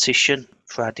competition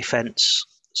for our defence.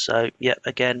 So, yeah,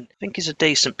 again, I think he's a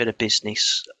decent bit of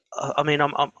business. I mean,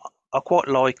 I quite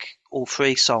like all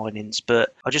 3 signings,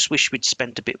 but I just wish we'd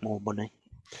spent a bit more money.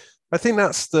 I think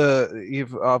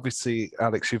you've obviously,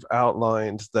 Alex, you've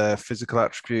outlined their physical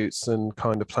attributes and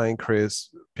kind of playing careers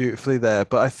beautifully there.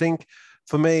 But I think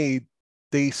for me,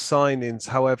 these signings,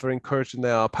 however encouraging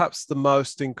they are, perhaps the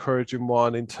most encouraging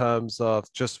one in terms of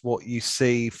just what you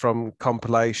see from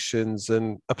compilations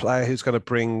and a player who's going to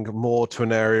bring more to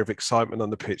an area of excitement on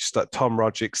the pitch, that Tom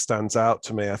Rogic stands out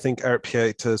to me. I think Eric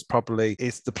Peters probably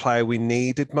is the player we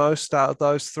needed most out of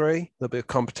those 3. A little bit of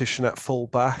competition at full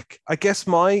back. I guess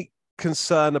my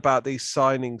concern about these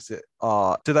signings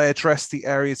are, do they address the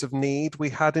areas of need we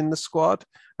had in the squad?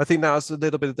 I think that was a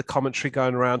little bit of the commentary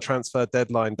going around transfer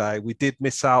deadline day. We did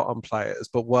miss out on players,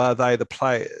 but were they the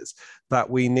players that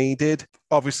we needed?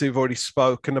 Obviously, we've already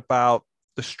spoken about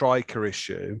the striker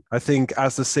issue. I think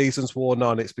as the season's worn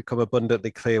on, it's become abundantly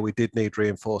clear we did need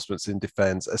reinforcements in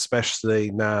defence,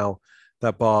 especially now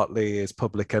that Bartley is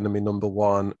public enemy number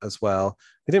 1 as well.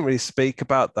 We didn't really speak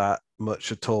about that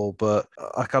much at all, but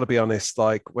I got to be honest,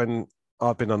 when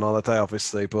I've been on holiday,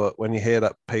 obviously, but when you hear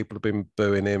that people have been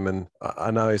booing him, and I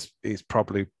know he's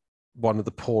probably one of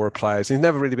the poorer players. He's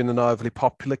never really been an overly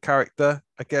popular character,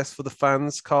 I guess, for the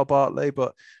fans, Carl Bartley,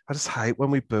 but I just hate when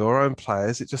we boo our own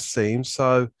players. It just seems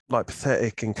so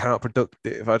pathetic and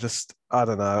counterproductive. I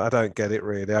don't know. I don't get it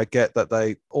really. I get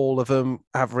that all of them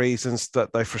have reasons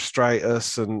that they frustrate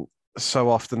us, and so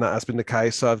often that has been the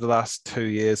case over the last 2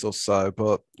 years or so.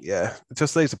 But yeah, it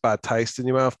just leaves a bad taste in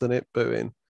your mouth, doesn't it,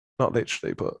 booing? Not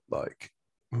literally, but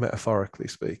metaphorically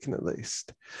speaking, at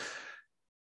least.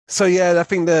 So yeah, I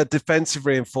think the defensive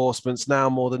reinforcements now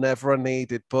more than ever are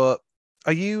needed. But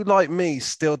are you, like me,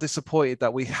 still disappointed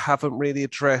that we haven't really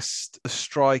addressed the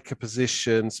striker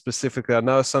position specifically? I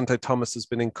know Asante Thomas has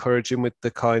been encouraging with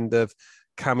the kind of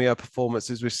cameo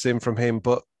performances we've seen from him,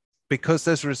 but because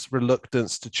there's this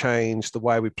reluctance to change the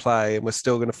way we play and we're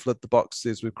still going to flood the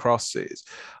boxes with crosses,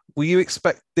 were you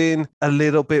expecting a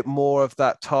little bit more of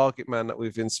that target man that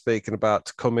we've been speaking about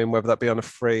to come in, whether that be on a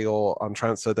free or on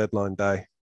transfer deadline day?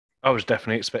 I was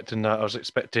definitely expecting that. I was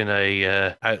expecting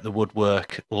a out the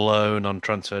woodwork loan on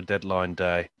transfer deadline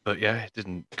day. But yeah, it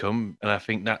didn't come. And I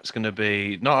think that's going to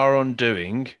be not our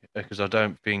undoing, because I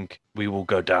don't think we will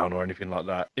go down or anything like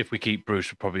that. If we keep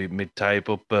Bruce, we're probably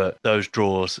mid-table. But those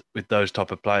draws with those type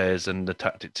of players and the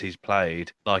tactics he's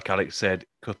played, like Alex said,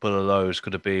 a couple of those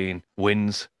could have been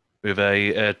wins with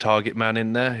a target man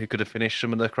in there who could have finished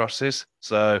some of the crosses.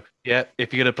 So, yeah,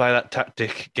 if you're going to play that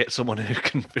tactic, get someone who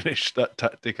can finish that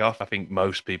tactic off. I think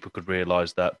most people could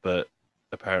realise that, but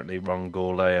apparently Ron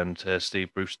Gourlay and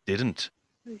Steve Bruce didn't.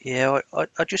 Yeah,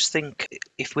 I just think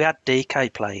if we had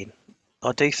DK playing,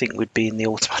 I do think we'd be in the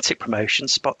automatic promotion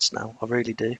spots now. I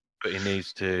really do. But he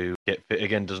needs to get fit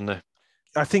again, doesn't he?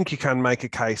 I think you can make a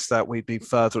case that we'd be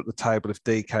further at the table if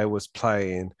DK was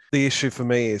playing. The issue for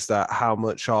me is that how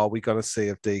much are we going to see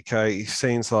of DK? He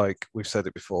seems like, we've said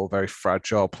it before, a very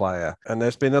fragile player. And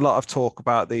there's been a lot of talk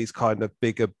about these kind of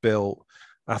bigger built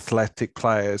athletic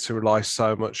players who rely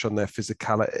so much on their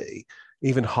physicality.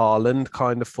 Even Haaland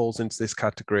kind of falls into this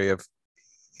category of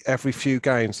every few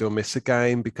games he'll miss a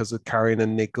game because of carrying a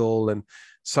niggle, and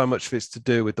so much of it's to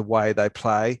do with the way they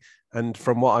play. And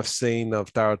from what I've seen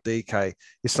of Daryl DK,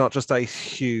 it's not just a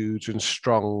huge and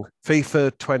strong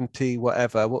FIFA 20,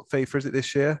 whatever. What FIFA is it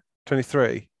this year?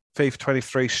 23. FIFA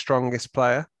 23 strongest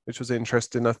player, which was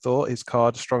interesting, I thought. His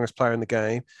card, strongest player in the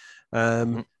game.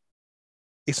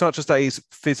 It's not just that he's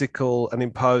physical and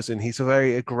imposing. He's a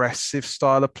very aggressive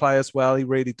style of play as well. He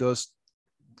really does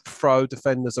throw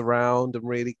defenders around and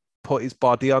really put his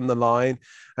body on the line.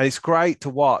 And it's great to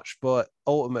watch, but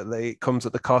ultimately it comes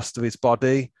at the cost of his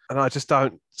body. And I just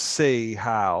don't see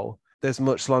how there's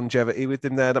much longevity with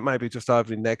him there. That may be just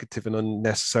overly negative and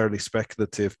unnecessarily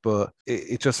speculative, but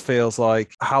it just feels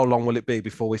like, how long will it be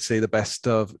before we see the best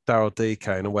of Daryl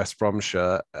DK in a West Brom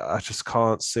shirt? I just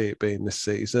can't see it being this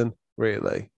season,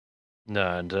 really.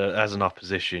 No, and as an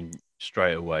opposition,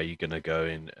 straight away you're going to go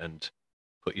in and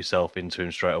put yourself into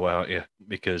him straight away, aren't you?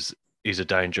 Because he's a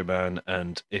danger man,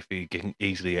 and if he can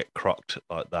easily get crocked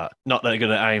like that, not that they're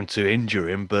going to aim to injure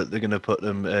him, but they're going to put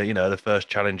them, the first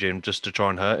challenge in just to try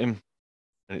and hurt him.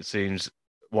 And it seems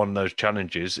one of those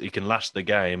challenges, he can last the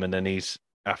game, and then he's,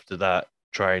 after that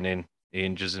training, he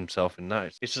injures himself in that.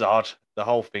 It's just odd. The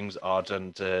whole thing's odd,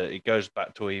 and it goes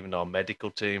back to even our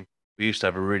medical team. We used to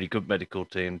have a really good medical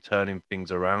team, turning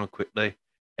things around quickly.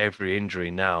 Every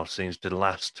injury now seems to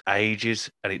last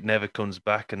ages, and it never comes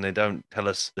back, and they don't tell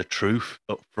us the truth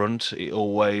up front.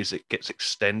 It gets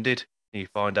extended. You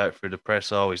find out through the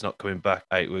press, oh, he's not coming back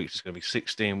 8 weeks. It's going to be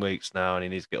 16 weeks now, and he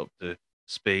needs to get up to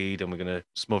speed, and we're going to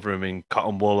smother him in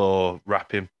cotton wool or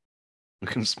wrap him. We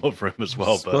can smother him as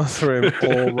well. Smother him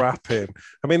or wrap him.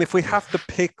 I mean, if we have to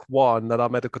pick one that our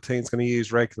medical team's going to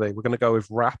use regularly, we're going to go with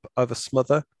wrap over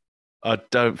smother. I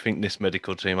don't think this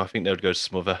medical team. I think they would go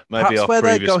smother. Maybe perhaps our where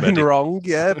they're previous going medic- wrong.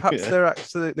 Yeah, perhaps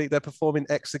Yeah. they're performing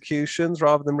executions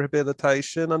rather than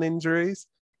rehabilitation on injuries.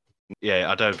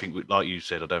 Yeah, I don't think, like you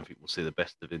said, I don't think we'll see the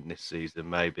best of him this season.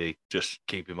 Maybe just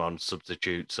keep him on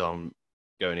substitutes on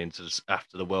going into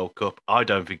after the World Cup. I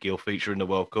don't think he'll feature in the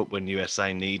World Cup when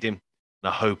USA need him.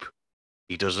 And I hope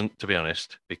he doesn't, to be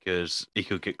honest, because he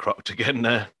could get crocked again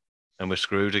there, and we're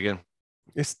screwed again.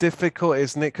 It's difficult,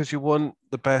 isn't it? Because you want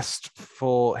the best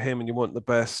for him and you want the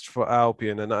best for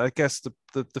Albion. And I guess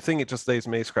the thing it just leaves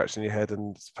me scratching your head,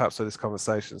 and perhaps where this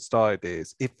conversation started,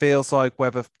 is it feels like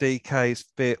whether DK is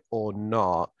fit or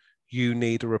not, you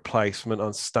need a replacement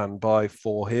on standby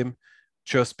for him,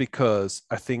 just because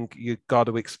I think you've got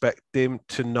to expect him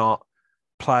to not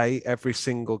play every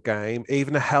single game.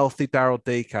 Even a healthy Daryl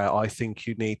DK, I think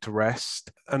you need to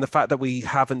rest. And the fact that we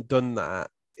haven't done that,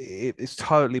 it's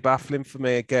totally baffling for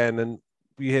me again. And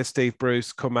you hear Steve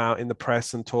Bruce come out in the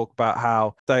press and talk about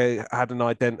how they had an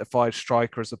identified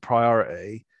striker as a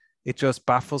priority. It just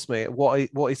baffles me.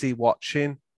 What is he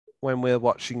watching when we're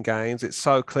watching games? It's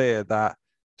so clear that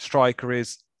striker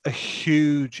is a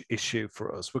huge issue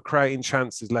for us. We're creating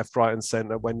chances left, right, and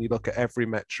centre when you look at every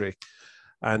metric.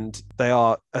 And they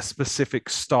are a specific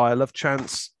style of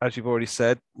chance, as you've already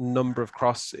said, number of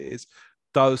crosses.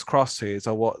 Those crosses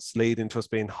are what's leading to us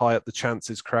being high up the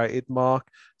chances created mark.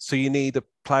 So you need a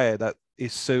player that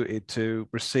is suited to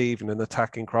receiving and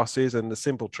attacking crosses. And the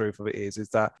simple truth of it is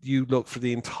that you look for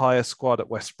the entire squad at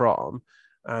West Brom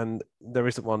and there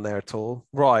isn't one there at all.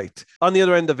 Right. On the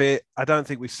other end of it, I don't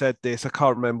think we've said this. I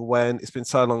can't remember when. It's been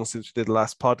so long since we did the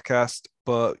last podcast,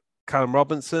 but Callum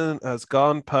Robinson has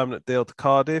gone, permanent deal to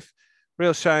Cardiff.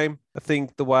 Real shame. I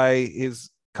think the way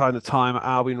his kind of time at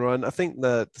Albion run, I think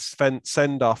the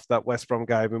send-off that West Brom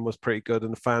gave him was pretty good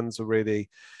and the fans were really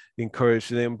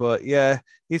encouraging him. But yeah,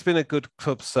 he's been a good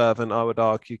club servant, I would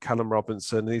argue, Callum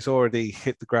Robinson. He's already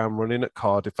hit the ground running at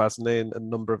Cardiff, hasn't he? And a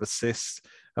number of assists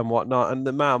and whatnot. And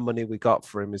the amount of money we got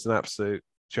for him is an absolute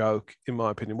joke, in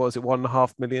my opinion. What was it,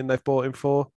 1.5 million they've bought him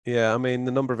for? Yeah, I mean,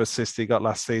 the number of assists he got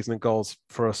last season and goals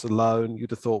for us alone,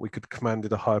 you'd have thought we could command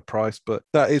it a high price, but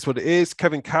that is what it is.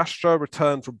 Kevin Castro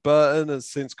returned from Burton, has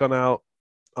since gone out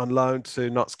on loan to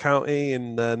Notts County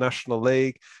in the National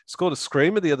League. Scored a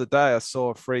screamer the other day. I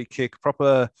saw a free kick,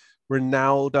 proper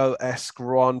Ronaldo-esque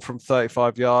run from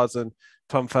 35 yards, and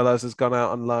Tom Fellows has gone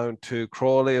out on loan to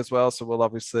Crawley as well. So we'll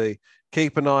obviously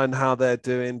keep an eye on how they're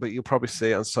doing, but you'll probably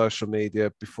see it on social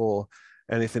media before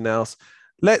anything else.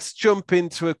 Let's jump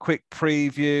into a quick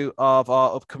preview of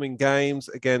our upcoming games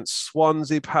against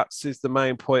Swansea. Perhaps is the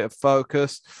main point of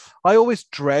focus. I always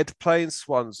dread playing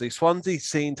Swansea. Swansea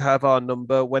seem to have our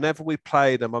number. Whenever we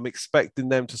play them, I'm expecting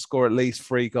them to score at least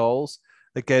 3 goals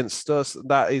against us.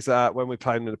 That is when we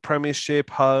play in the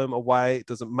Premiership, home, away, it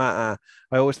doesn't matter.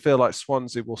 I always feel like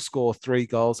Swansea will score 3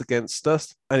 goals against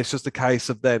us. And it's just a case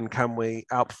of then, can we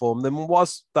outperform them?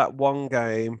 Was that one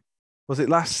game, was it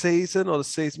last season or the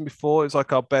season before? It was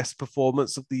like our best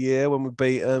performance of the year when we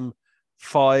beat them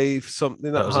 5-something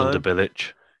at home. That was under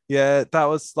Bilic. Yeah, that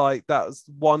was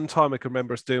one time I can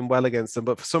remember us doing well against them.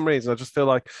 But for some reason, I just feel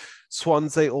like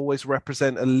Swansea always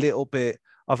represent a little bit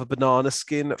of a banana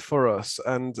skin for us.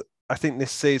 And I think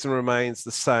this season remains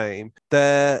the same.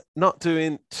 They're not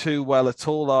doing too well at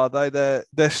all, are they?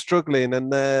 They're struggling,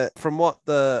 and they're, from what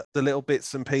the little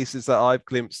bits and pieces that I've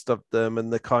glimpsed of them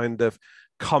and the kind of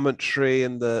commentary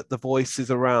and the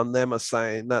voices around them are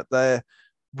saying, that they're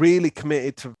really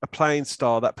committed to a playing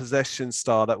style, that possession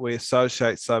style that we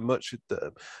associate so much with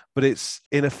them, but it's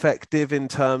ineffective in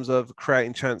terms of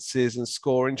creating chances and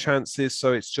scoring chances.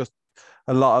 So it's just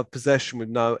a lot of possession with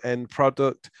no end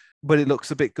product, but it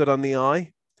looks a bit good on the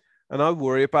eye. And I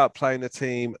worry about playing a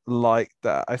team like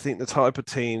that. I think the type of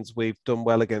teams we've done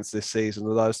well against this season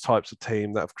are those types of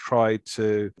teams that have tried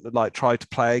to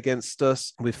play against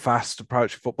us with fast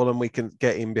approach football, and we can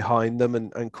get in behind them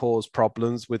and cause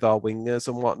problems with our wingers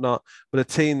and whatnot. But a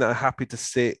team that are happy to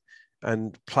sit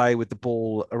and play with the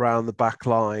ball around the back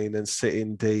line and sit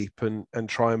in deep and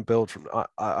try and build from,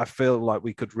 I feel like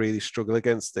we could really struggle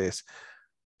against this.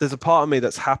 There's a part of me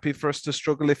that's happy for us to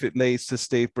struggle if it leads to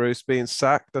Steve Bruce being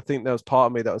sacked. I think there was part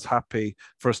of me that was happy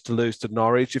for us to lose to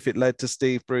Norwich if it led to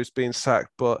Steve Bruce being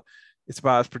sacked. But it's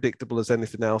about as predictable as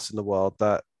anything else in the world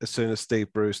that as soon as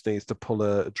Steve Bruce needs to pull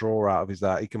a draw out of his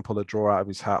hat, he can pull a draw out of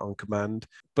his hat on command.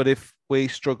 But if we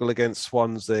struggle against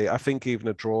Swansea, I think even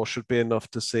a draw should be enough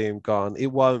to see him gone.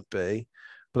 It won't be.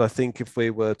 But I think if we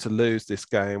were to lose this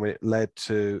game and it led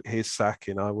to his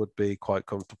sacking, I would be quite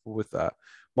comfortable with that.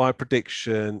 My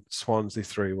prediction, Swansea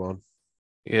 3-1.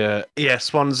 Yeah,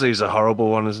 Swansea's a horrible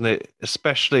one, isn't it?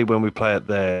 Especially when we play at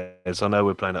theirs. I know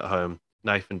we're playing at home.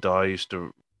 Nathan Dyer used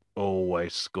to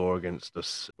always score against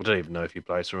us. I don't even know if he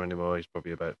plays for anymore. He's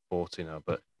probably about 40 now.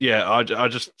 But yeah, I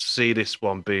just see this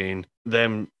one being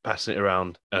them passing it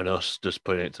around and us just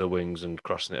putting it to the wings and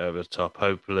crossing it over the top.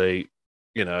 Hopefully,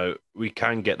 we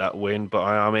can get that win, but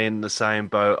I'm in the same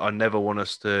boat. I never want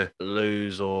us to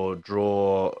lose or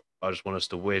draw. I just want us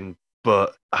to win.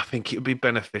 But I think it would be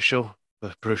beneficial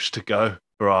for Bruce to go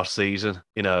for our season.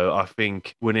 I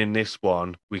think winning this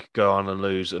one, we could go on and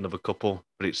lose another couple,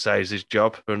 but it saves his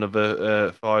job for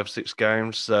another 5-6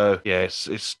 games. So, yeah,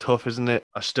 it's tough, isn't it?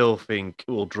 I still think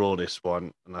we'll draw this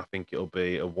one, and I think it'll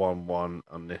be a 1-1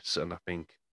 on this, and I think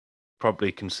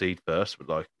probably concede first, but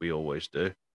like we always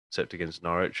do, except against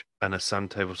Norwich. And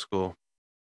Asante will score.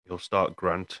 He'll start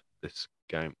Grant this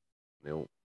game.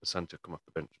 Asante come off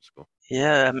the bench and score.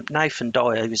 Yeah, Nathan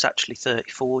Dyer, he was actually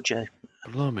 34, Joe.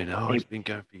 Blimey, no, he's been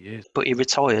going for years. But he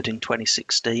retired in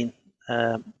 2016,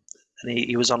 and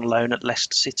he was on loan at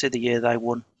Leicester City the year they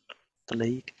won the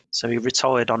league. So he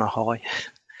retired on a high.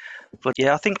 But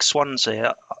yeah, I think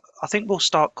Swansea, I think we'll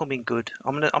start coming good.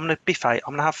 I'm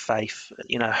gonna have faith.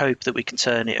 Hope that we can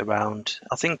turn it around.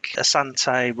 I think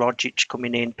Asante, Rogic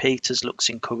coming in, Peters looks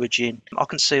encouraging. I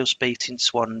can see us beating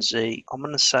Swansea. I'm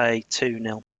gonna say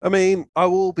 2-0. I mean, I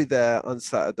will be there on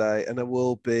Saturday, and I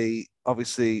will be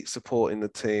obviously supporting the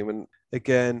team. And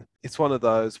again, it's one of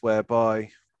those whereby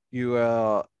you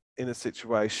are in a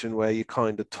situation where you're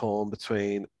kind of torn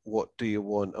between what do you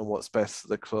want and what's best for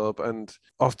the club. And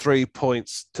of 3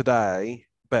 points today,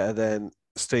 better than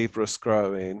Steve Bruce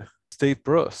growing. Steve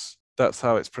Bruce, that's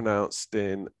how it's pronounced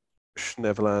in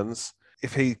Netherlands.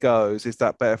 If he goes, is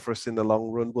that better for us in the long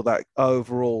run? Will that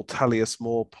overall tally us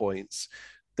more points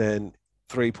than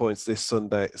 3 points this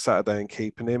Saturday and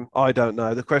keeping him? I don't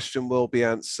know. The question will be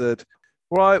answered.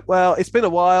 Right, well, it's been a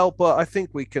while, but I think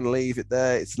we can leave it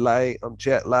there. It's late. I'm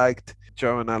jet lagged.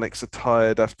 Joe and Alex are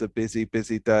tired after busy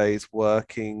days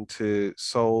working to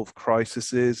solve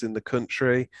crises in the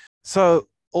country. So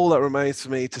all that remains for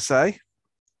me to say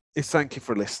is thank you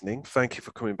for listening. Thank you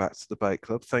for coming back to the Bait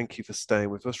Club. Thank you for staying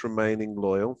with us, remaining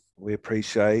loyal. We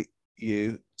appreciate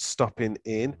you stopping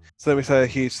in. So let me say a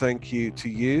huge thank you to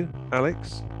you,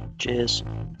 Alex. Cheers.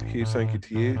 Huge thank you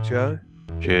to you, Joe.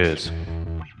 Cheers.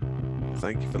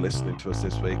 Thank you for listening to us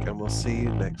this week, and we'll see you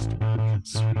next week.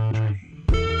 Sweet dreams.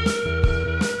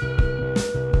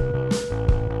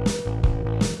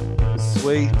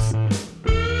 Sweet